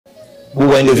We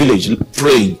were in the village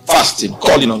praying, fasting,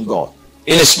 calling on God.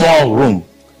 In a small room.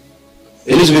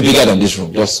 A little bit bigger than this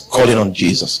room. Just calling on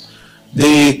Jesus.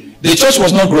 The church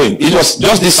was not growing. It was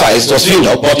just this size. It was filled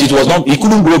up, but it was not. It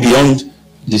couldn't grow beyond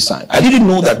this size. I didn't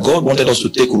know that God wanted us to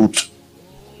take root.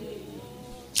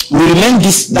 We remained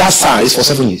that size for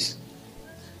 7 years.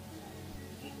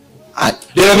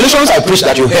 The revelations I preached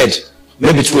that you heard,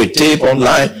 maybe through a tape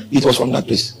online, it was from that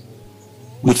place.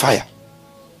 With fire.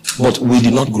 But we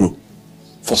did not grow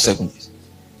for 7 years.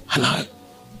 And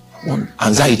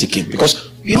anxiety came. Because,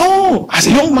 as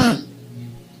a young man,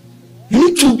 you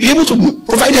need to be able to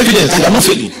provide evidence that you are not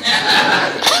failing.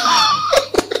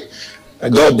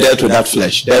 And God dealt with that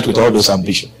flesh, dealt with all those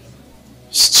ambitions.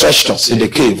 Stretched us in the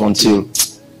cave until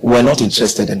we were not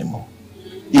interested anymore.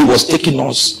 He was taking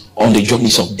us on the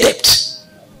journeys of depth.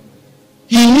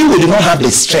 He knew we did not have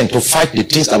the strength to fight the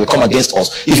things that will come against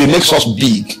us if he makes us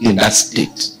big in that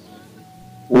state.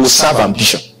 We will serve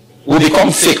ambition. We will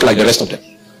become fake like the rest of them.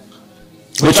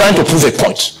 We're trying to prove a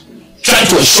point. Trying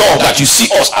to ensure that you see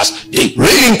us as the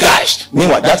reigning Christ.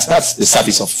 Meanwhile, that's the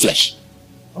service of flesh.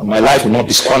 And my life will not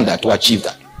be squandered to achieve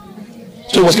that.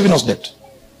 So he was giving us debt.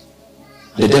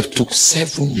 The debt took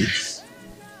 7 years.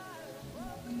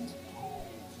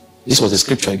 This was the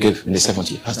scripture I gave in the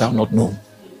 7th year. Hast thou not known?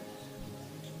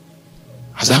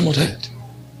 Hast thou not heard?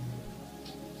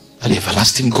 And the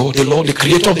everlasting God, the Lord, the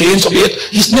creator of the ends of the earth,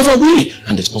 he's never weary.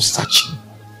 And there's no searching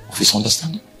of his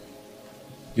understanding.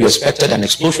 You expected an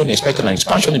explosion, you expected an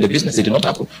expansion in the business. It did not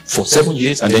happen for 7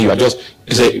 years. And then you are just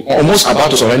almost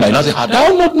about to surrender. And I say, hast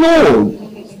thou not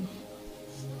known?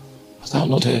 Hast thou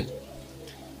not heard?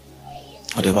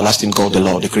 And the everlasting God, the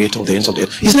Lord, the creator of the ends of the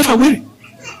earth, he's never weary.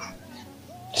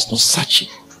 There's no searching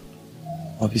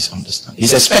of his understanding.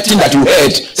 He's expecting that you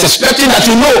heard. He's expecting that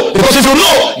you know. Because if you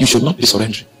know, you should not be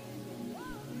surrendering.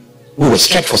 We were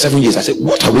stretched for 7 years. I said,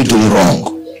 what are we doing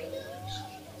wrong?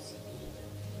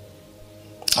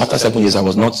 After 7 years, I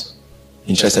was not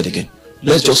interested again.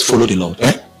 Let's just follow the Lord.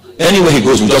 Anywhere he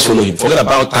goes, we just follow him. Forget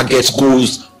about targets,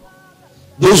 goals.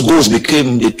 Those goals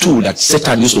became the tool that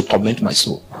Satan used to torment my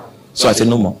soul. So I said,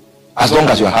 no more. As long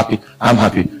as you are happy, I'm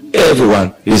happy.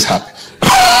 Everyone is happy.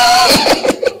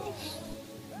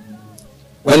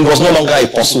 When it was no longer a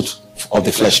pursuit of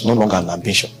the flesh, no longer an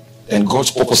ambition, then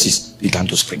God's purposes began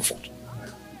to spring forth.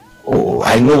 Oh,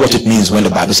 I know what it means when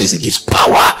the Bible says it gives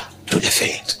power to the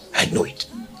faint. I know it.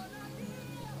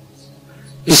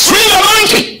 The swing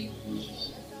anointing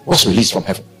was released from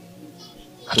heaven.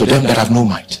 And to them that have no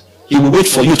might, he will wait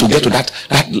for you to get to that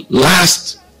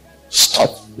last stop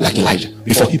like Elijah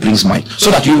before he brings might.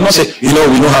 So that you will not say, we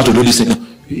know how to do this thing.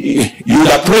 You will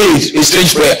have prayed a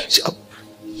strange prayer.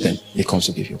 Then he comes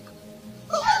to give you.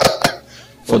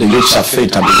 For the youth shall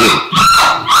faint and be weary,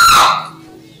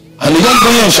 and the young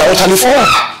men shall utterly fall.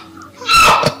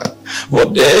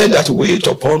 But they that wait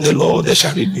upon the Lord, they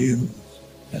shall renew.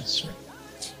 That's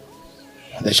right.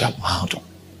 And they shall mount up.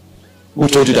 Who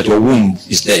told you that your womb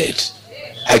is dead?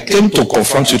 I came to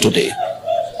confront you today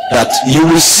that you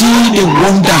will see the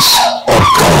wonders of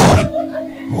God.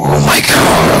 Oh my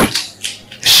God.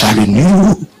 They shall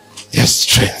renew their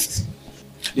strength.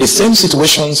 The same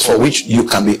situations for which you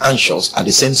can be anxious are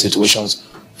the same situations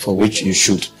for which you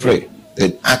should pray.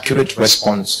 The accurate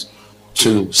response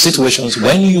to situations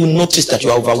when you notice that you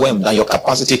are overwhelmed and your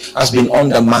capacity has been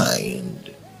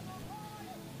undermined.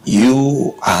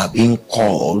 You are being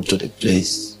called to the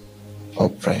place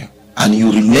of prayer. And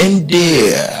you remain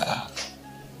there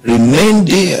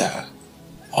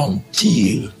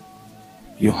until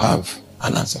you have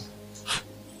an answer.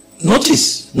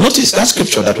 Notice that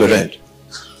scripture that we read.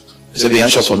 It said, be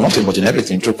anxious for nothing but in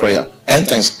everything through prayer and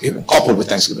thanksgiving, coupled with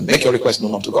thanksgiving. Make your request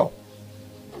known unto God.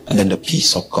 And then the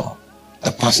peace of God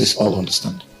that passes all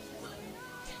understanding.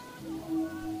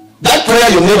 That prayer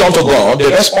you made unto God, the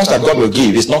response that God will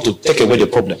give is not to take away the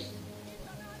problem.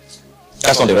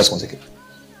 That's not the response he gave.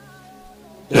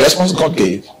 The response God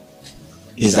gave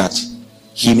is that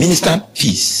he ministered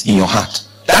peace in your heart.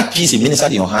 That peace he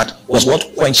ministered in your heart was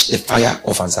what quenched the fire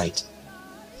of anxiety.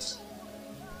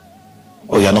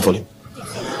 Oh, you are not following?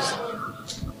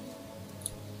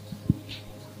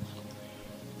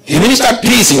 He ministered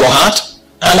peace in your heart,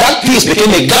 and that peace became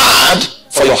a guard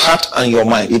for your heart and your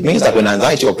mind. It means that when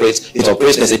anxiety operates, it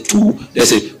operates as a two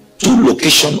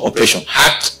location operation,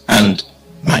 heart and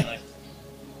mind.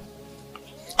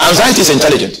 Anxiety is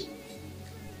intelligent,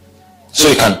 so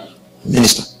it can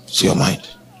minister to your mind.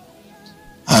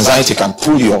 Anxiety can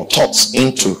pull your thoughts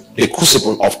into the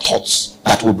crucible of thoughts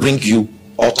that will bring you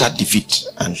utter defeat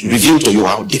and reveal to you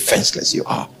how defenseless you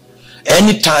are.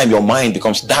 Anytime your mind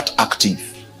becomes that active,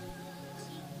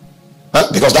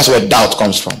 Because that's where doubt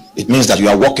comes from. It means that you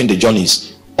are walking the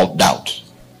journeys of doubt.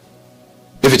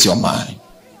 If it's your mind.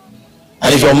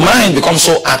 And if your mind becomes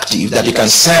so active that it can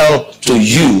sell to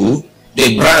you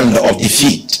the brand of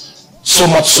defeat, so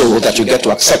much so that you get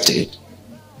to accept it,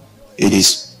 it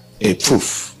is a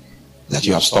proof that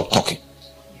you have stopped talking.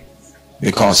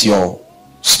 Because your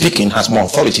speaking has more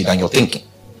authority than your thinking.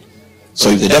 So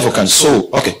if the devil can sow,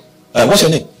 okay, what's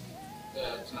your name?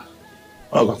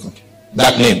 Oh, okay.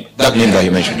 That name that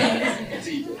you mentioned.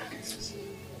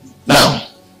 Now,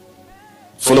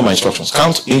 follow my instructions.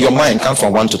 Count in your mind, count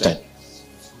from 1 to 10.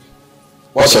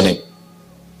 What's your name?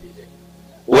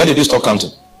 Where did you stop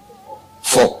counting?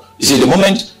 4. You see, the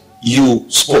moment you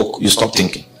spoke, you stopped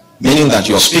thinking. Meaning that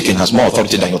your speaking has more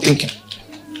authority than your thinking.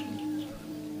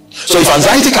 So if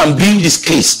anxiety can build this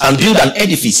case and build an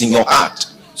edifice in your heart,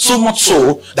 so much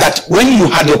so that when you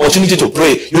had the opportunity to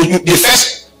pray, the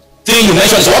first thing you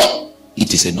mentioned is what?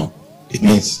 It is a no. It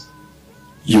means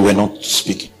you were not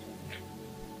speaking.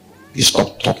 You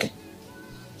stopped talking.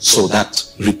 So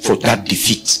that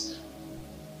defeat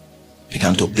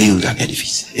began to build an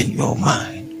edifice in your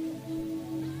mind.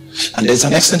 And there's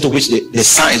an extent to which the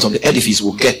size of the edifice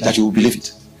will get that you will believe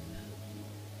it.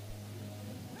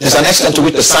 There's an extent to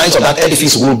which the size of that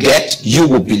edifice will get, you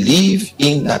will believe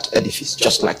in that edifice,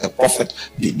 just like the prophet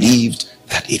believed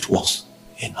that it was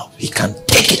enough. He can't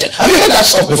take it. Have you heard that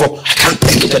stuff before? I can't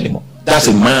take it anymore. That's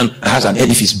a man that has an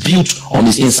edifice built on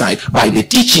his inside by the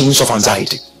teachings of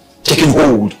anxiety, taking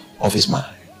hold of his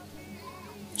mind.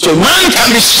 So a man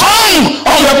can be strong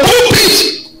on the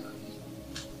pulpit,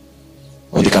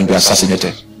 or he can be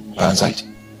assassinated by anxiety.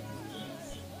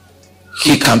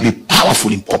 He can be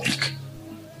powerful in public,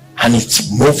 and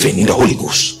it's moving in the Holy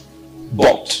Ghost,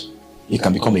 but he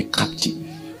can become a captive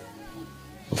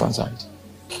of anxiety.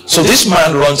 So this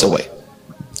man runs away.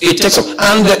 It takes up,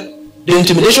 and the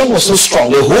intimidation was so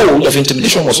strong, the hold of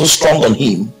intimidation was so strong on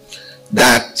him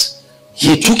that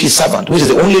he took his servant, which is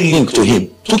the only link to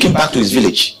him, took him back to his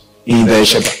village in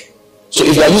Beersheba. So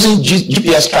if you are using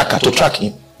GPS tracker to track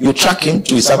him, you track him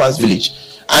to his servant's village.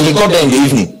 And he got there in the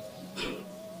evening.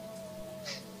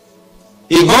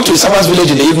 He got to his servant's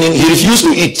village in the evening. He refused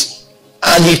to eat.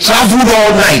 And he traveled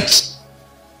all night.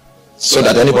 So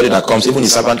that anybody that comes, even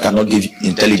his servant cannot give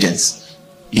intelligence.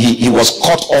 He was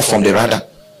cut off from the radar.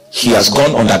 He has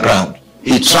gone underground.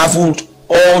 He traveled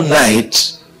all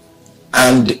night.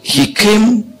 And he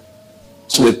came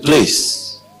to a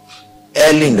place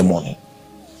early in the morning.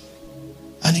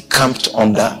 And he camped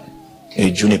under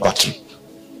a juniper tree.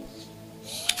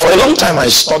 For a long time I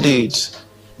studied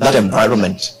that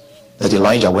environment that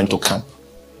Elijah went to camp.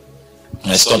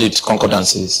 I studied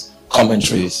concordances,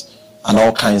 commentaries, and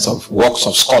all kinds of works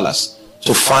of scholars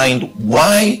to find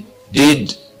why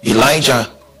did Elijah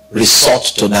resort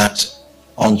to that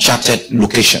uncharted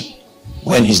location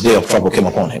when his day of trouble came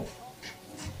upon him.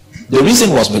 The reason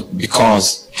was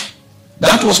because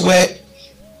that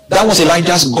was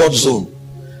Elijah's God zone.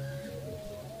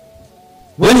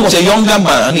 When he was a younger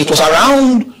man, it was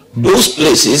around those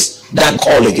places that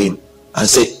call again and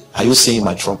say, are you seeing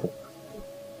my trouble?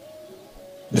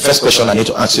 The first question I need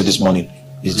to ask you this morning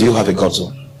is, do you have a God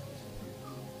zone?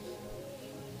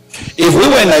 If we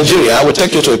were in Nigeria, I would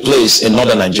take you to a place in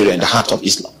northern Nigeria in the heart of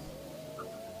Islam.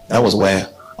 That was where,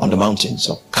 on the mountains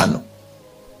of Kano,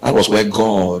 that was where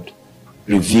God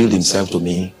revealed himself to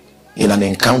me in an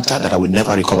encounter that I would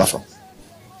never recover from.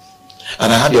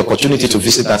 And I had the opportunity to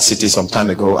visit that city some time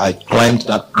ago. I climbed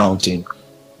that mountain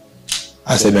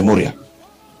as a memorial.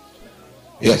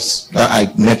 Yes,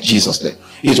 I met Jesus there.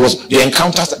 It was the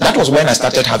encounter. That was when I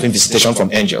started having visitation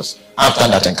from angels. After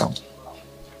that encounter,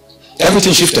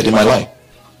 everything shifted in my life.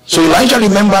 So Elijah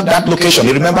remembered that location.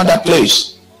 He remembered that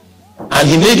place. And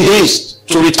he made haste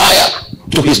to retire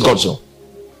to his God zone.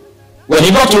 When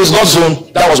he got to his God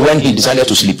zone, that was when he decided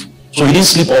to sleep. So he didn't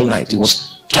sleep all night. He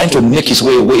was trying to make his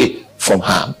way away from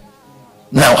harm.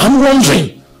 Now I'm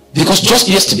wondering, because just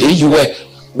yesterday you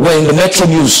were in the Metro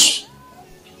News,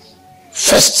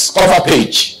 first cover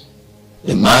page,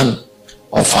 the man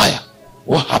on fire.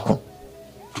 What happened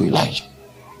to Elijah?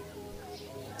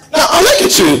 Now I'd like you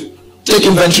to take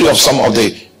inventory of some of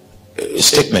the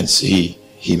statements he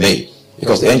made,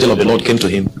 because the angel of the Lord came to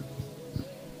him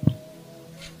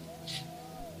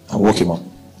and woke him up.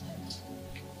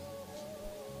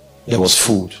 There was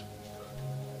food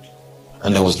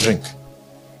and there was drink.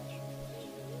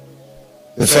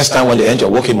 The first time when the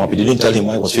angel woke him up, he didn't tell him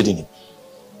why he was feeding him.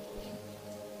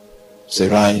 Say,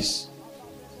 rise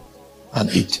and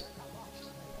eat.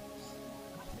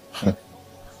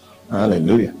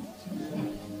 Hallelujah.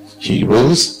 He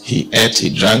rose, he ate,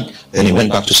 he drank, then he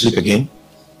went back to sleep again.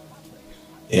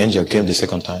 The angel came the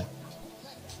second time.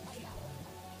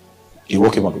 He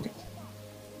woke him up again.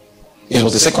 It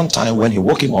was the second time when he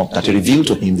woke him up that he revealed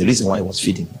to him the reason why he was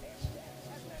feeding him.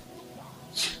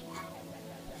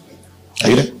 Are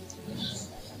you there?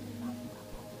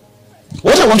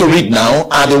 What I want to read now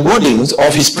are the wordings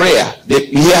of his prayer.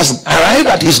 He has arrived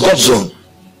at his God zone.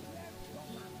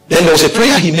 Then there was a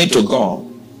prayer he made to God.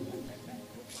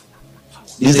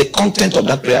 Is the content of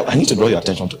that prayer. I need to draw your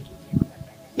attention to it.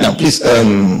 Now, please,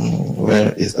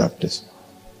 where is that place?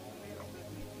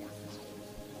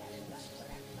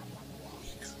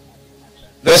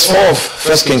 Verse 4 of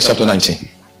 1 Kings chapter 19.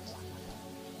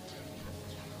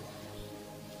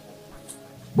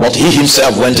 But he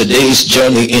himself went a day's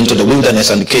journey into the wilderness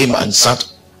and came and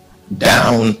sat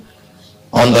down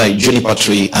under a juniper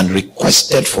tree and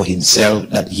requested for himself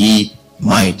that he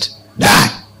might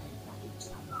die.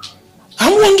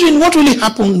 I'm wondering what really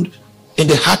happened in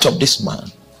the heart of this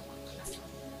man.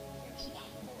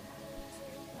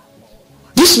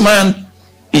 This man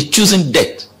is choosing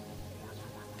death.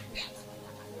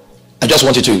 I just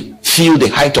want you to feel the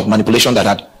height of manipulation that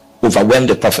had overwhelmed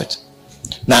the prophet.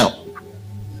 Now,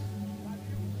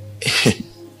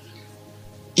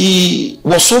 he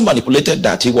was so manipulated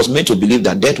that he was made to believe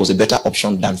that death was a better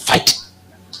option than fighting.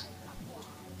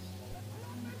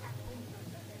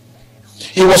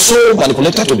 He was so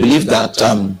manipulated to believe that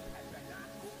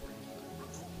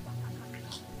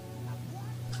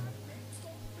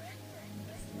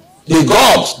the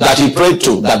God that he prayed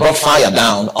to that brought fire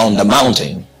down on the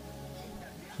mountain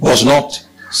was not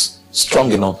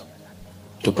strong enough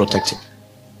to protect him.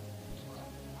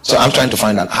 So I'm trying to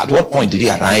find out at what point did he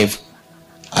arrive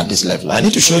at this level. I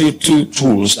need to show you two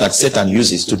tools that Satan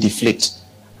uses to deflate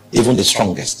even the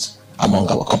strongest among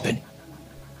our company.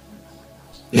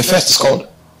 The first is called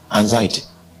anxiety.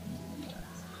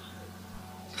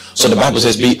 So the Bible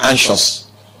says, be anxious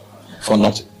for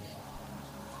nothing,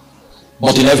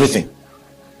 but in everything,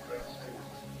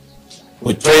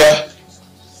 with prayer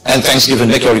and thanksgiving,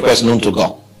 make your request known to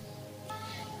God,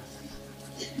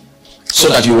 so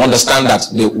that you understand that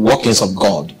the workings of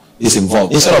God is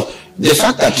involved. Instead of the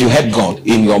fact that you had God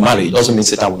in your marriage doesn't mean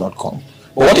Satan will not come.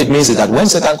 But what it means is that when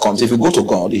Satan comes, if you go to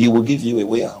God, he will give you a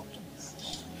way out.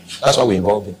 That's why we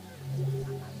involve him.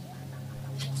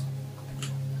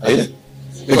 Are you there?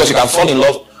 Because you can fall in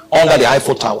love under the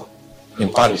Eiffel Tower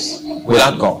in Paris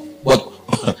without God. But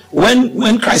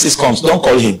when crisis comes, don't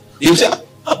call him. He will say,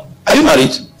 are you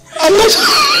married? I'm not.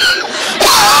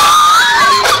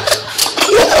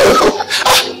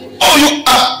 Oh, you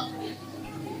are.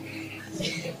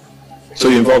 So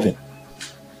you involve him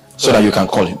so that you can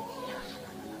call him.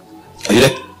 Are you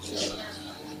there?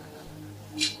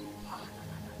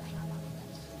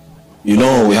 You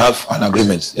know, we have an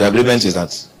agreement. The agreement is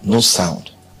that no sound.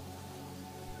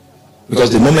 Because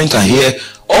the moment I hear,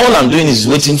 all I'm doing is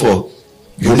waiting for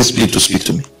the Holy Spirit to speak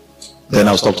to me. Then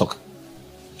I'll stop talking.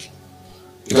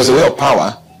 Because the way of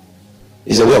power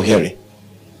is a way of hearing.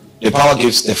 The power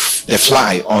gives the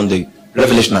fly on the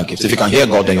revelation and gifts. If you can hear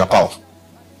God, then you are powerful.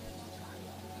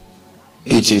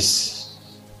 It is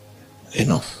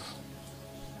enough.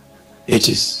 It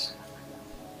is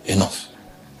enough.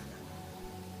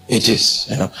 It is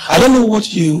enough. I don't know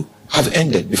what you have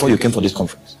ended before you came for this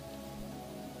conference.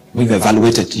 We've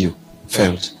evaluated you,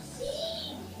 felt.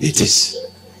 It is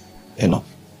enough.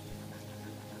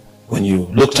 When you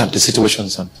looked at the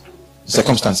situations and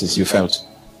circumstances, you felt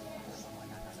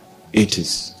it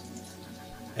is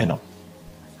enough.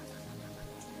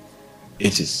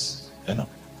 It is enough.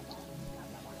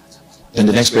 Then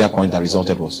the next prayer point that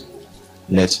resulted was,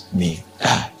 let me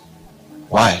die.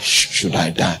 Why should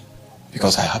I die?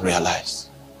 Because I have realized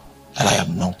that I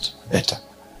am not better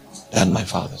than my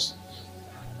fathers.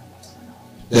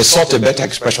 They sought a better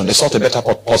expression, they sought a better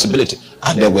possibility,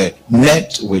 and they were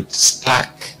met with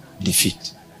stark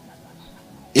defeat.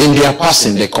 In their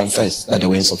passing, they confessed that they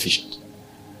were insufficient.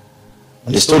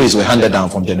 And the stories were handed down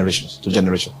from generations to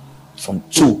generation,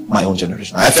 to my own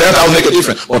generation. I felt I would make a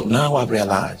difference, but now I've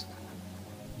realized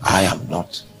I am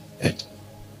not better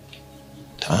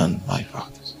than my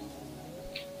fathers.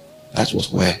 That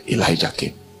was where Elijah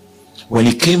came. When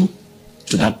he came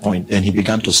to that point, then he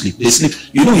began to sleep. They sleep.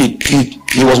 You know, he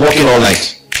was working all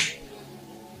night.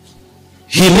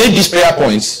 He made these prayer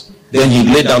points, then he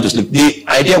laid down to sleep. The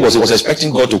idea was he was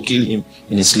expecting God to kill him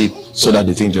in his sleep so that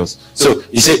the thing just... So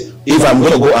he said, if I'm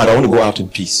going to go out, I want to go out in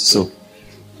peace. So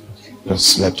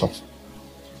just slept off.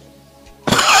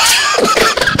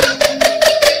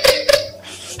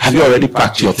 Have you already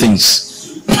packed your things?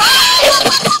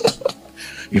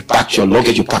 You packed your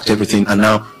luggage, you packed everything, and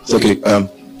now it's okay.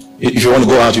 If you want to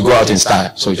go out, you go out in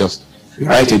style. So you just You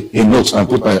write a note and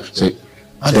put by, say,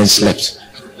 and then slept.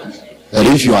 That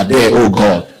if you are there, oh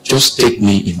God, just take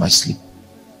me in my sleep.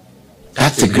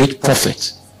 That's a great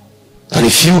prophet. That a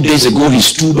few days ago he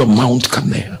stood on Mount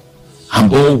Carmel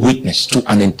and bore witness to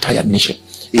an entire nation.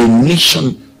 A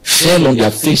nation fell on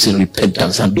their face in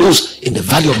repentance, and those in the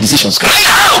valley of decisions cried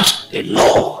out, the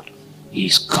Lord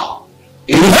is God.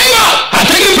 A revival had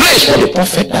taken place for the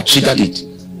prophet that triggered it.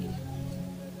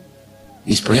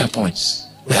 His prayer points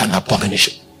were an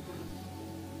abomination.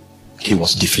 He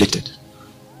was deflated.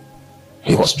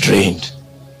 He was drained.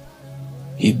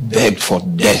 He begged for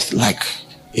death like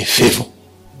a favor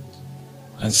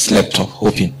and slept off,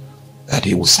 hoping that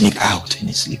he would sneak out in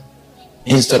his sleep.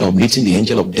 Instead of meeting the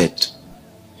angel of death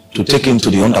to take him to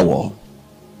the underworld,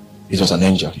 it was an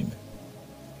angel he met.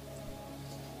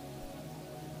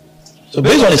 So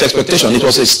based on his expectation, it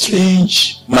was a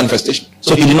strange manifestation.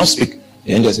 So he did not speak.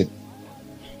 The angel said,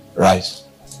 rise,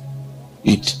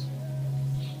 eat.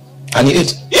 And he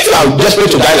ate. If you are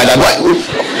desperate to die like that, why?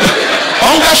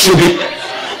 Hunger should be.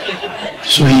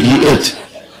 So he ate.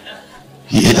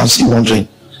 He ate. I'm still wondering.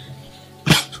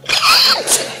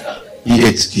 He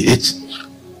ate.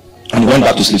 And he went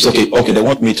back to sleep. So, okay, they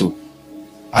want me to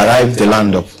arrive the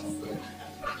land of,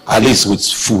 at least with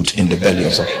food in the belly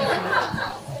or something.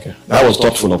 Okay. That was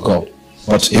thoughtful of God.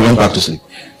 But he went back to sleep.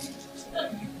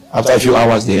 After a few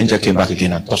hours, the angel came back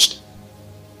again and touched him.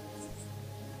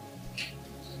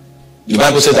 The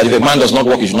Bible says that if a man does not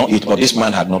walk, he should not eat. But this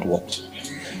man had not walked.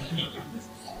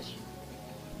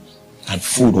 And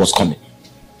food was coming.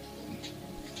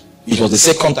 It was the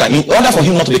second time. In order for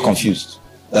him not to be confused,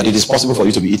 that it is possible for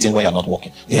you to be eating when you are not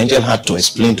walking, the angel had to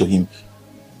explain to him,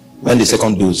 when the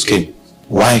second dose came,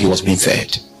 why he was being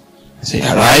fed. He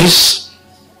said, arise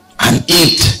and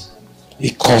eat,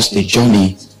 because the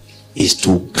journey is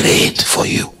too great for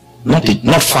you. Not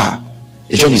far.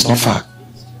 The journey is not far.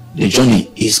 The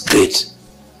journey is great.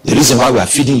 The reason why we are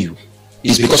feeding you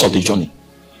is because of the journey.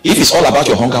 If it's all about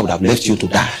your hunger, I would have left you to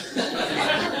die.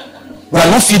 We are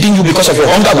not feeding you because of your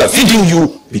hunger. We are feeding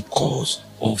you because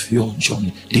of your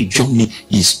journey. The journey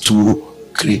is too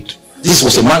great. This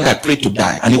was a man that prayed to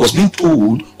die, and he was being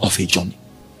told of a journey.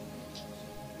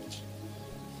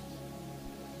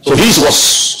 So this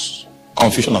was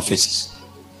confusion of faces.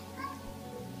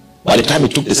 By the time he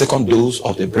took the second dose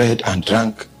of the bread and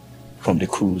drank from the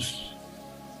cruise,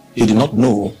 he did not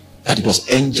know that it was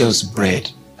angel's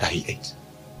bread that he ate.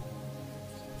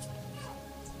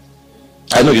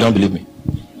 I know you don't believe me.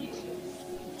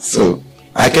 So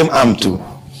I came armed to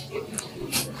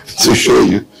show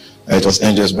you that it was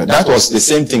angel's bread. That was the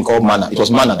same thing called manna. It was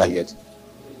manna that he ate.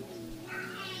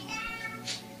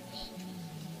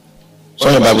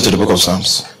 Turn your Bible to the book of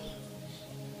Psalms.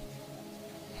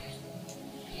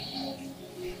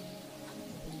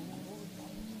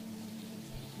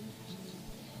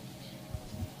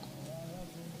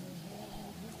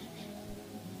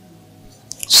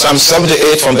 Psalm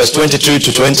 78 from verse 22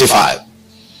 to 25.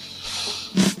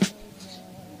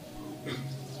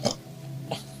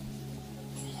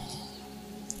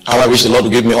 How I wish the Lord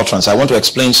would give me utterance. I want to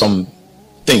explain some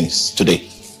things today.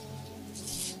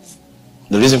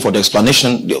 The reason for the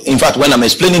explanation, in fact, when I'm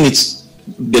explaining it,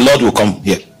 the Lord will come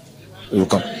here. He will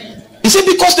come. He said,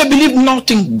 because they believed not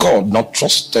in God, not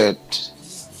trusted,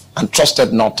 and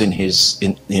trusted not in his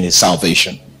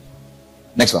salvation.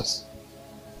 Next verse.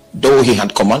 Though he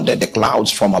had commanded the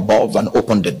clouds from above and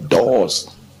opened the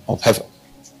doors of heaven,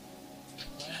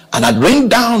 and had rained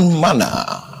down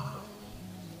manna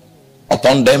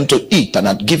upon them to eat, and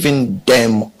had given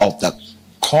them of the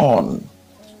corn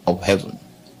of heaven.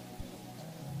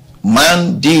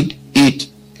 Man did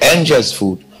eat angels'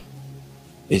 food.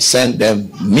 He sent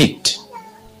them meat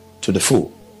to the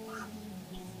full.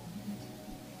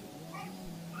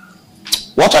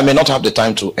 What I may not have the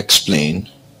time to explain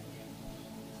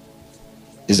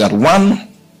is that one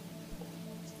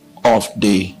of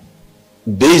the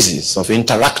bases of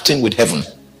interacting with heaven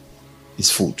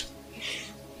is food.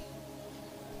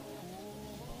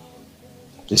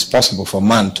 It's possible for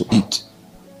man to eat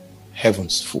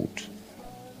heaven's food.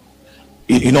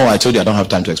 You know, I told you I don't have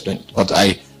time to explain it, but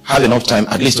I have enough time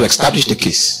at least to establish the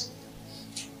case.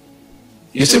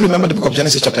 You still remember the book of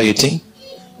Genesis chapter 18?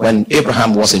 When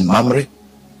Abraham was in Mamre,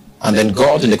 and then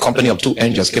God in the company of two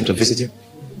angels came to visit him?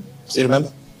 Still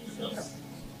remember?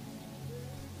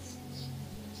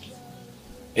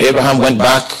 Abraham went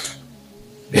back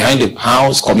behind the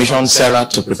house, commissioned Sarah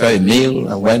to prepare a meal,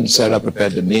 and when Sarah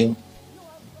prepared the meal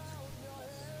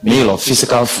of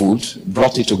physical food,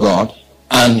 brought it to God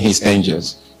and his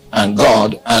angels, and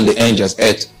God and the angels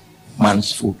ate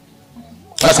man's food.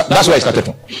 That's where it started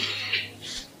from.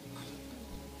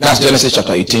 That's Genesis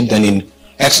chapter 18. Then in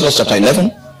Exodus chapter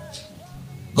 11,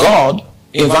 God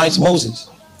invites Moses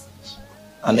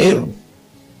and Aaron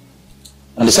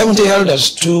and the 70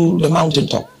 elders to the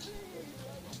mountaintop.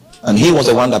 And he was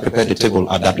the one that prepared the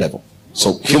table at that level.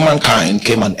 So humankind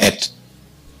came and ate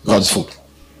God's food.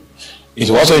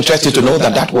 It was also interesting to know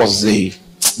that that was the...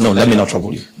 No, let me not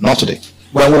trouble you. Not today.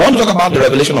 When we want to talk about the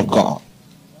revelation of God,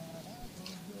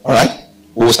 all right,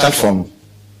 we will start from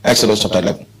Exodus chapter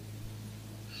 11.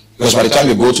 Because by the time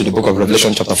you go to the book of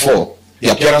Revelation chapter 4, the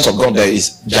appearance of God there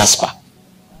is Jasper.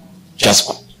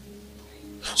 Jasper.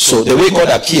 So the way God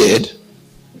appeared,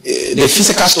 the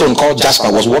physical stone called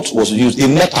Jasper was what was used, the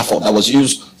metaphor that was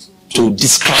used to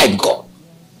describe God.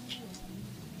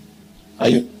 Are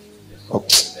you? Oh,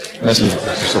 let's leave it.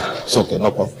 It's okay,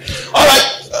 no problem. All right.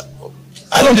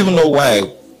 I don't even know why.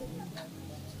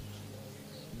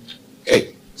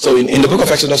 Okay. So in the book of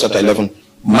Exodus chapter 11,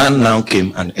 man now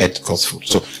came and ate God's food.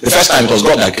 So the first time it was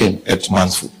God that came and ate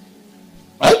man's food.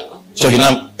 Right? So he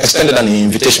now extended an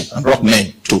invitation and brought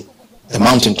men to the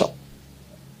mountaintop.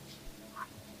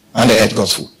 And they ate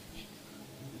God's food.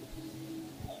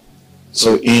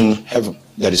 So in heaven,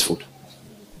 there is food.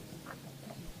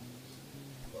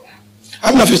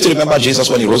 How many of you still remember Jesus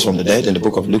when he rose from the dead in the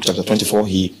book of Luke chapter 24?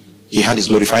 He had his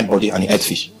glorified body and he ate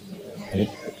fish.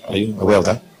 Are you aware of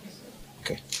that?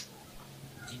 Okay.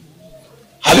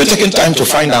 Have you taken time to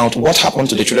find out what happened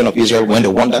to the children of Israel when they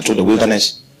wandered through the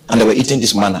wilderness and they were eating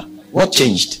this manna? What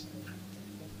changed?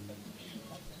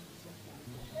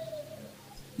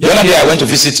 The other day I went to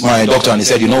visit my doctor and he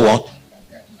said, you know what?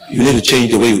 You need to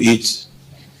change the way you eat.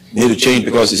 You need to change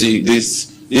because you see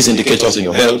these indicators in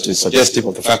your health is suggestive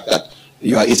of the fact that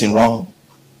you are eating wrong.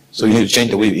 So you need to change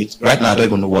the way you eat. Right now I don't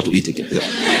even know what to eat again.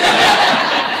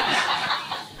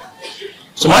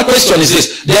 So my question is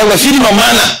this. They were feeding on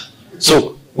manna.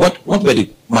 So what were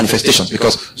the manifestations?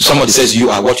 Because somebody says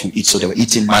you are what you eat. So they were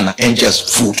eating manna,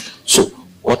 angels' food. So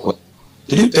what?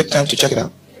 Did you take time to check it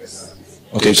out?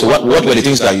 Okay, so what were the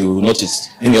things that you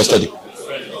noticed in your study?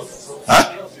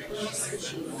 Huh?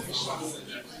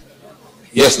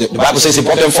 Yes, the Bible says he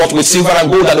brought them forth with silver and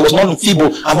gold, and there was none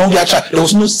feeble among their tribe. There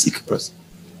was no sick person.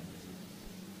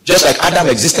 Just like Adam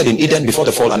existed in Eden before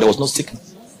the fall, and there was no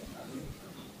sickness.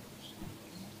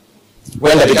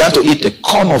 When they began to eat the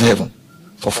corn of heaven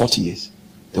for 40 years,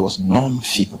 there was none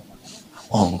feeble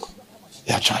among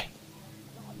their tribe.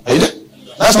 Are you there?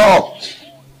 That's not all.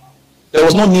 There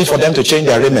was no need for them to change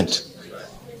their raiment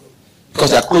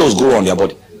because their clothes grew on their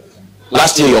body.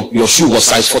 Last year your shoe was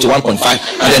size 41.5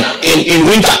 and then in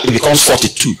winter it becomes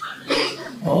 42.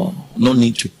 Oh, no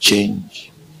need to change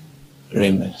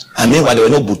raiment. And meanwhile there were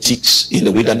no boutiques in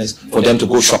the wilderness for them to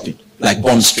go shopping like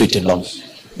Bond Street in London.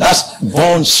 That's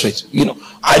Bond Street. You know,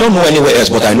 I don't know anywhere else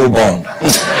but I know Bond.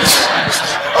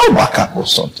 Oh, back up or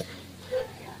something.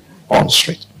 Bond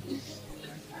Street.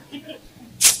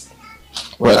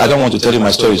 Well, I don't want to tell you my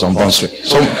stories on Bond Street.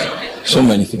 So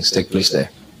many things take place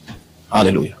there.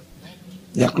 Hallelujah.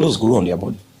 Their clothes grew on their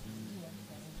body.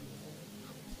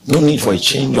 No need for a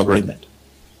change of raiment.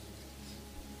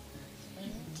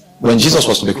 When Jesus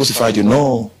was to be crucified, you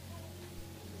know,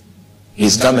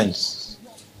 his garments,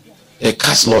 they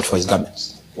cast lot for his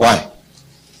garments. Why?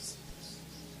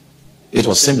 It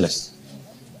was seamless.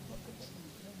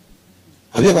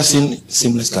 Have you ever seen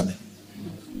seamless garment?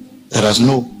 There is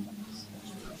no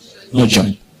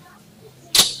joint.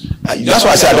 That's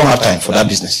why I say I don't have time for that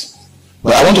business.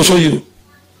 But I want to show you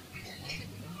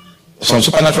some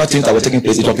supernatural things that were taking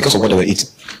place. It was because of what they were eating.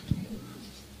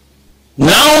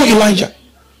 Now Elijah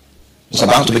was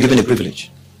about to be given the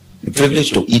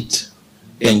privilege to eat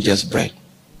angels' bread.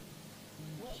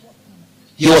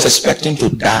 He was expecting to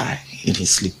die in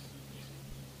his sleep.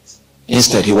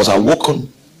 Instead, he was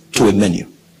awoken to a menu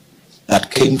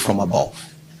that came from above.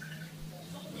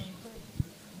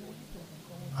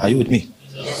 Are you with me?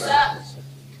 Yes, sir.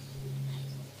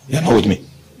 You're not with me.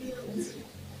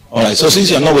 All right, so since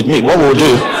you're not with me, what we'll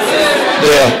do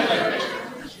there,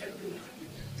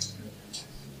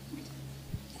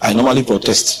 I normally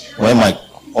protest when my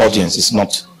audience is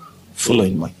not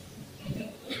following me.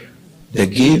 They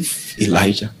gave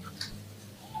Elijah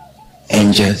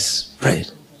angels' bread.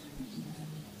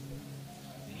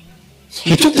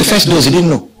 He took the first dose, he didn't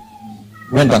know.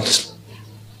 Went back to sleep.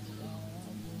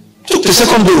 Took the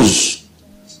second dose,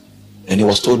 and he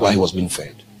was told why he was being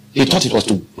fed. He thought it was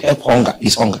to help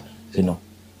his hunger. He said, no,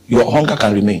 your hunger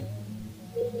can remain,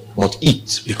 but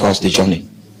eat because the journey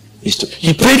is to.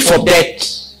 He prayed for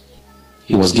death.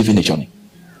 He was given a journey.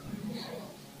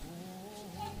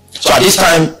 So at this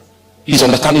time, his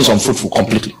understanding is unfruitful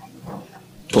completely.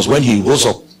 It was when he rose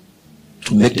up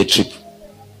to make the trip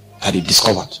that he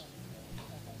discovered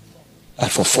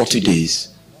that for 40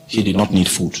 days he did not need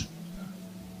food.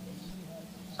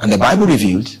 And the Bible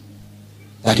revealed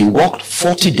that he walked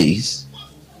 40 days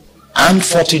and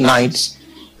 40 nights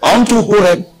unto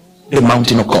Horeb, the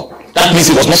mountain of God. That means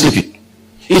he was not sleeping.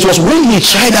 It was when he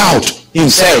tried out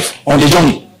himself on the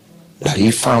journey that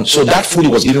he found. So that food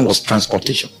he was given was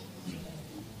transportation.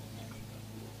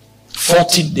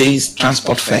 40 days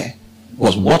transport fare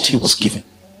was what he was given.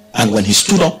 And when he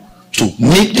stood up to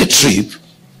make the trip,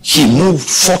 he moved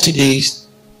 40 days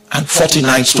and 40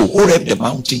 nights to Horeb, the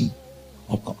mountain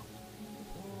of God.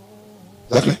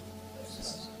 Exactly.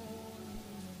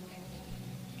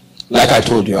 Like I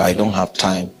told you, I don't have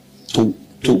time to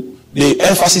the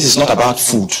emphasis is not about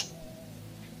food.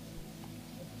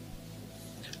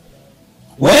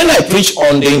 When I preach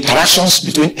on the interactions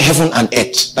between heaven and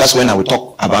earth, that's when I will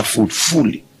talk about food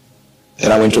fully.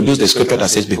 Then I will introduce the scripture that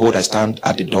says, behold, I stand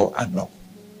at the door and knock.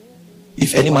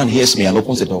 If any man hears me and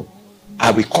opens the door,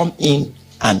 I will come in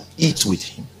and eat with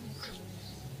him.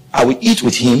 I will eat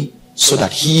with him so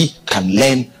that he can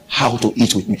learn how to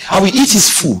eat with me. I will eat his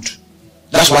food.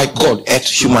 That's why God ate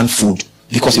human food,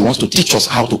 because he wants to teach us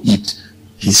how to eat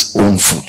his own food.